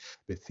hate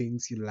the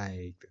things you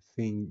like,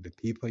 the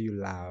people you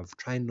love.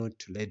 Try not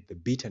to let the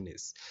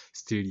bitterness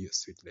steal your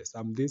sweetness.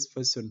 I'm this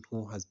person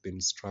who has been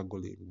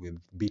struggling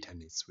with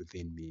bitterness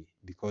within me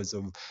because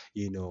of,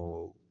 you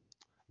know,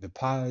 the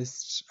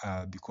past,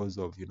 because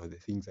of the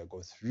things I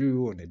go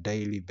through on a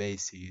daily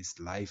basis.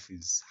 Life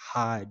is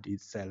hard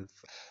itself,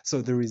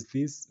 so there is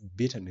this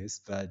bitterness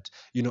that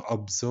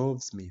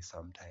absorbs me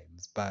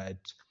sometimes, but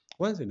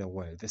once in a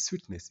while the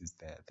sweetness is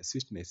there. The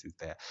sweetness is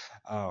there.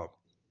 um,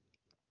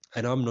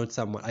 I know I'm not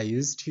someone, I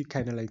used to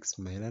kind of like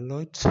smile a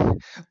lot,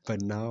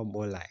 but now I'm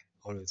more like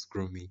always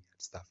gloomy and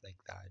stuff like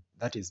that.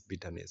 That is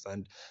bitterness.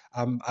 And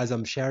as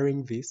I'm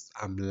sharing this,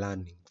 I'm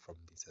learning from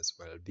this as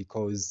well,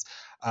 because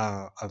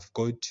I've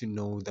got to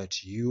know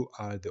that you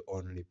are the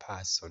only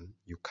person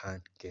you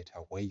can't get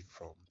away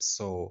from.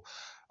 So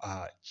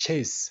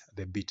chase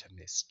the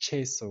bitterness,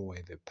 chase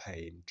away the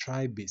pain,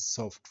 try be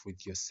soft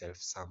with yourself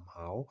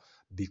somehow,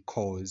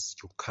 because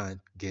you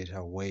can't get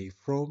away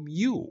from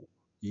you.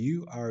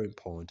 You are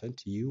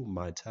important, you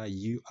matter,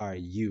 you are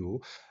you,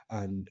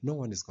 and no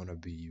one is going to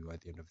be you at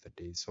the end of the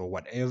day. So,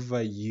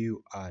 whatever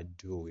you are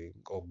doing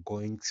or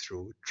going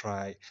through,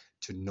 try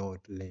to not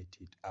let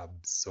it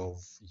absorb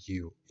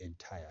you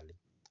entirely.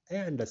 I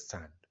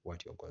understand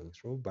what you're going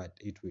through, but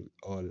it will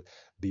all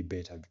be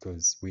better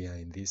because we are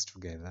in this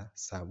together.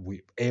 So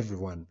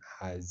everyone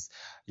has,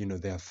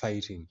 they are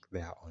fighting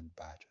their own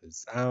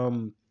battles.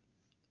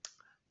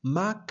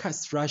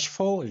 Marcus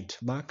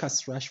Rashford,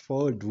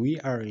 we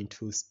are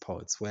into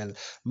sports. Well,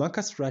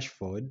 Marcus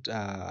Rashford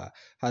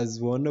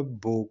has won a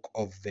Book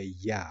of the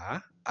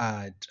Year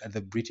at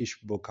the British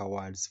Book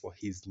Awards for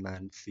his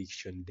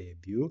non-fiction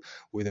debut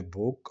with a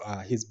book.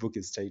 His book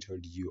is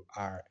titled You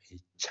Are a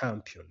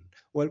Champion.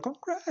 Well,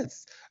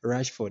 congrats,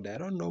 Rashford. I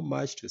don't know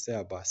much to say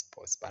about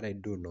sports, but I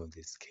do know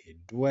this kid.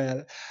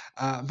 Well,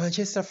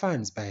 Manchester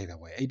fans, by the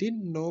way, I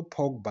didn't know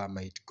Pogba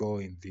might go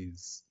in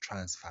these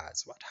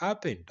transfers. What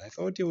happened? I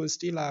thought he was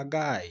still our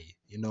guy,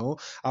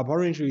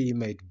 Apparently, he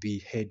might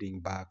be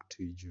heading back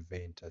to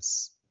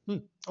Juventus.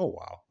 Oh,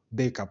 wow.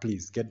 Baker,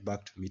 please get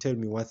back to me. Tell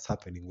me what's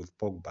happening with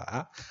Pogba.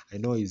 Huh? I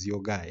know he's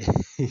your guy.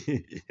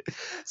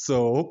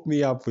 So hook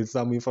me up with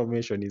some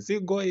information. Is he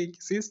going?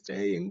 Is he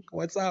staying?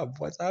 What's up?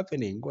 What's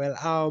happening? Well,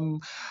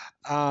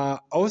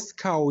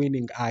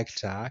 Oscar-winning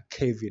actor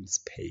Kevin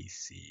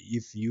Spacey.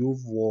 If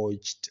you've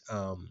watched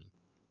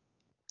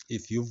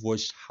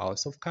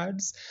House of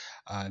Cards,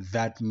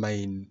 that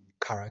main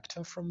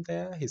character from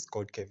there, he's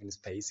called Kevin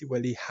Spacey.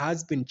 Well, he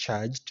has been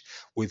charged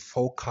with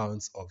 4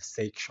 counts of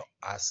sexual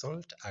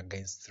assault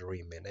against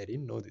 3 men. I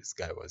didn't know this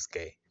guy was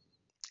gay.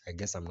 I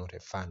guess I'm not a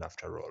fan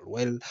after all.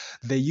 Well,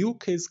 the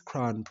UK's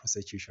Crown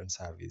Prosecution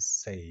Service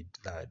said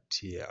that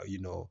he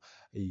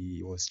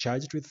was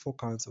charged with 4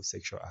 counts of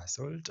sexual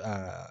assault.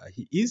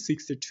 He is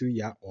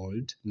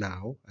 62-year-old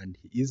now, and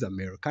he is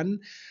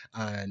American,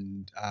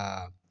 and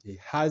he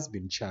has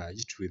been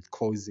charged with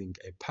causing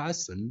a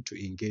person to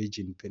engage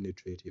in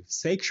penetrative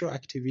sexual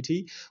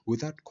activity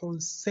without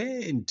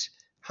consent.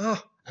 I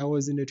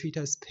was in a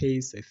Twitter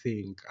space, I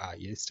think,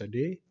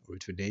 yesterday or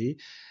today.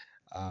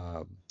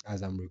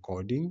 As I'm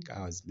recording,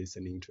 I was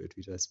listening to a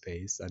Twitter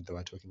space and they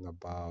were talking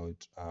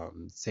about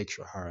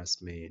sexual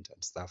harassment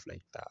and stuff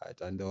like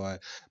that. And they were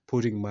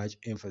putting much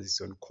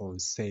emphasis on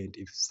consent.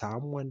 If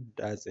someone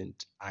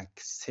doesn't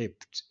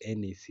accept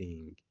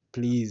anything,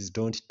 please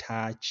don't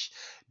touch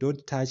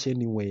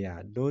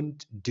anywhere,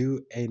 don't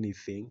do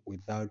anything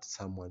without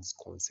someone's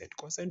consent.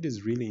 Consent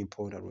is really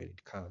important when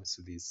it comes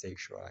to these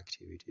sexual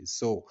activities.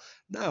 So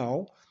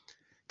now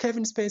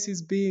Kevin Spacey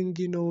is being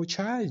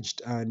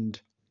charged, and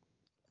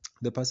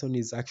the person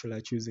is actually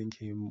accusing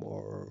him,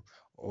 or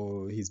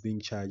he's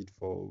being charged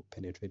for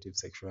penetrative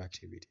sexual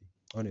activity.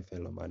 on a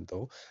fellow man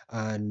though.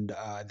 And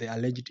the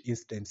alleged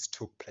incidents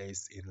took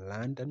place in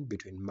London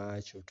between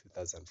March of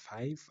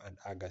 2005 and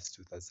August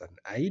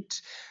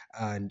 2008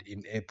 and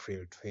in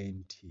April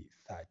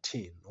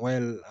 2013.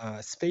 Well,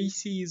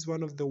 Spacey is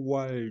one of the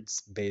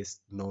world's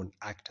best known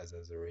actors,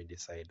 as already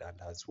said, and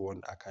has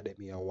won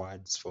Academy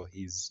Awards for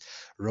his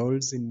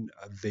roles in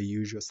The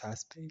Usual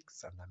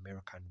Suspects and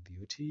American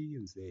Beauty.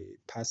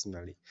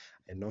 Personally,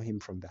 I know him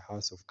from The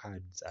House of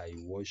Cards. I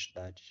watched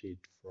that shit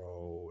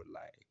for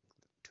like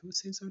 2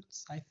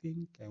 seasons, I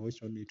think. I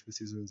watched only 2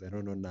 seasons. I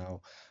don't know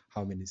now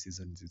how many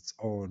seasons it's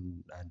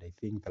on. And I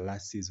think the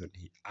last season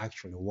he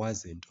actually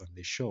wasn't on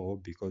the show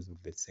because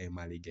of the same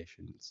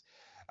allegations,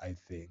 I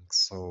think.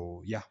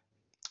 So, yeah,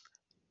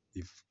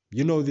 if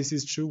you know this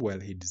is true, well,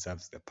 he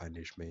deserves the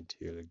punishment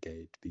he'll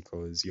get,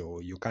 because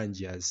you can't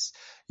just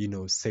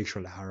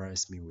sexually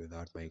harass me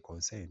without my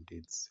consent.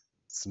 It's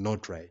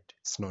not right.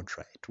 It's not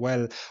right.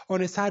 Well,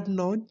 on a sad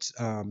note,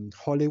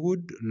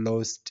 Hollywood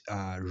lost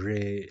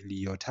Ray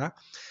Liotta.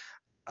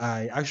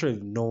 I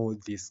actually know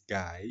this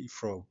guy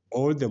from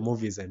all the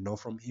movies I know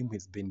from him.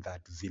 He's been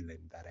that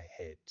villain that I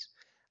hate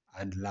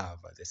and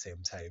love at the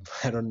same time.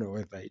 I don't know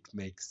whether it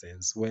makes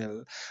sense.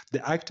 Well,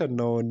 the actor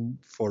known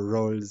for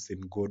roles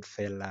in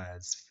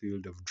Goodfellas,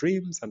 Field of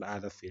Dreams, and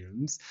other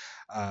films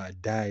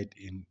died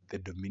in the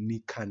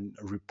Dominican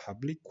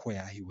Republic,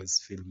 where he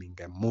was filming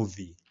a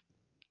movie.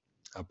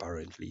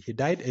 Apparently, he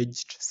died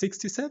aged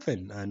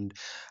 67, and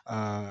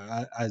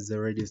as I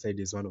already said,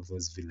 is one of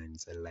those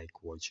villains I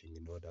like watching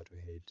in order to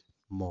hate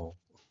more.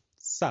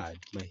 Sad,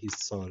 may his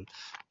soul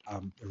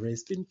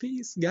rest in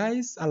peace.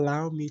 Guys,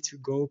 allow me to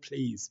go,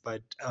 please.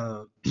 But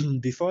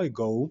before I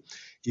go,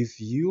 if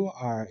you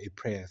are a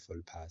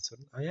prayerful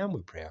person, I am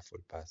a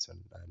prayerful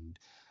person, and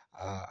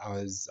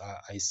I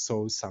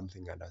saw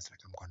something and I was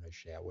like, I'm gonna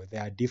share. Well,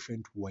 there are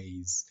different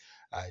ways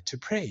to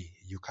pray.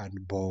 You can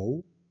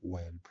bow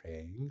while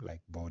praying,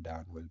 like bow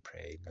down while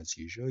praying as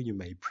usual. You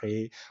may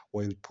pray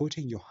while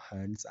putting your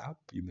hands up.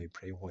 You may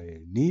pray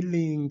while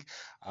kneeling,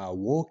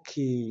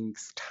 walking,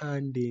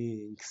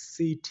 standing,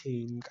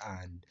 sitting,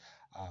 and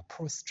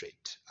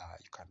prostrate.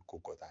 You can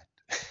Google that.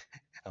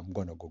 I'm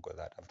gonna Google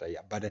that after,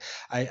 yeah. But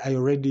I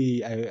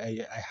already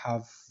I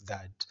have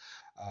that.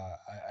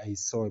 I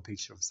saw a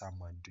picture of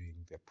someone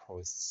doing the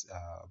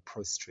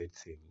prostrate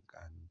thing,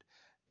 and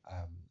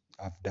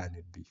I've done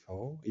it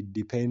before. It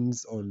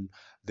depends on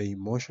the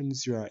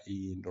emotions you are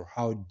in or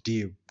how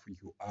deep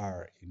you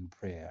are in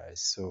prayer.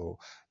 So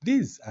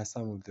these are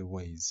some of the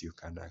ways you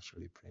can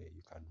actually pray.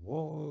 You can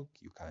walk,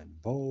 you can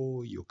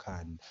bow, you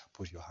can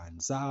put your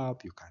hands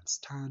up, you can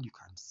stand, you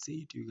can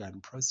sit, you can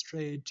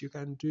prostrate, you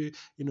can do,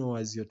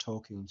 as you're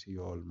talking to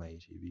your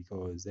Almighty,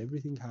 because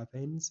everything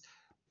happens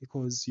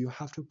because you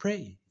have to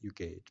pray. You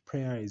get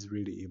prayer is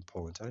really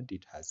important.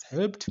 It has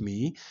helped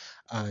me,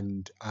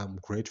 and I'm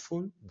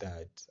grateful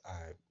that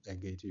I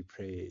get to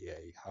pray.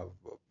 I have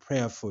a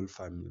prayerful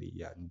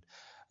family, and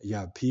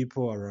yeah,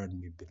 people around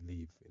me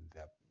believe in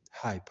the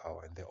high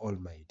power and the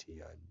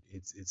Almighty, and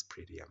it's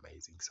pretty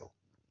amazing. So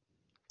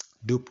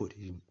do put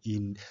it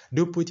in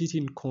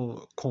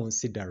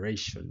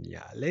consideration.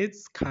 Yeah,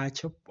 let's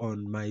catch up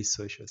on my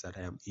socials that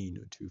I am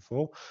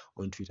Inno24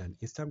 on Twitter and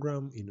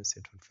Instagram,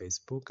 Innocent on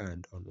Facebook,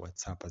 and on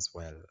WhatsApp as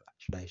well.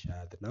 Should I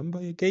share the number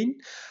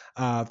again?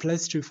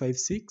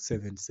 +256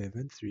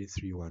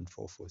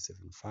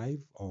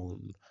 7733144475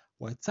 on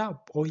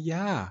WhatsApp. Oh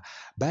yeah,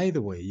 by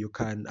the way, you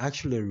can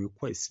actually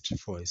request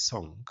for a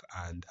song,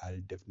 and I'll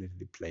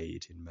definitely play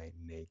it in my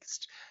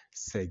next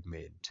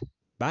segment.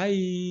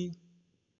 Bye.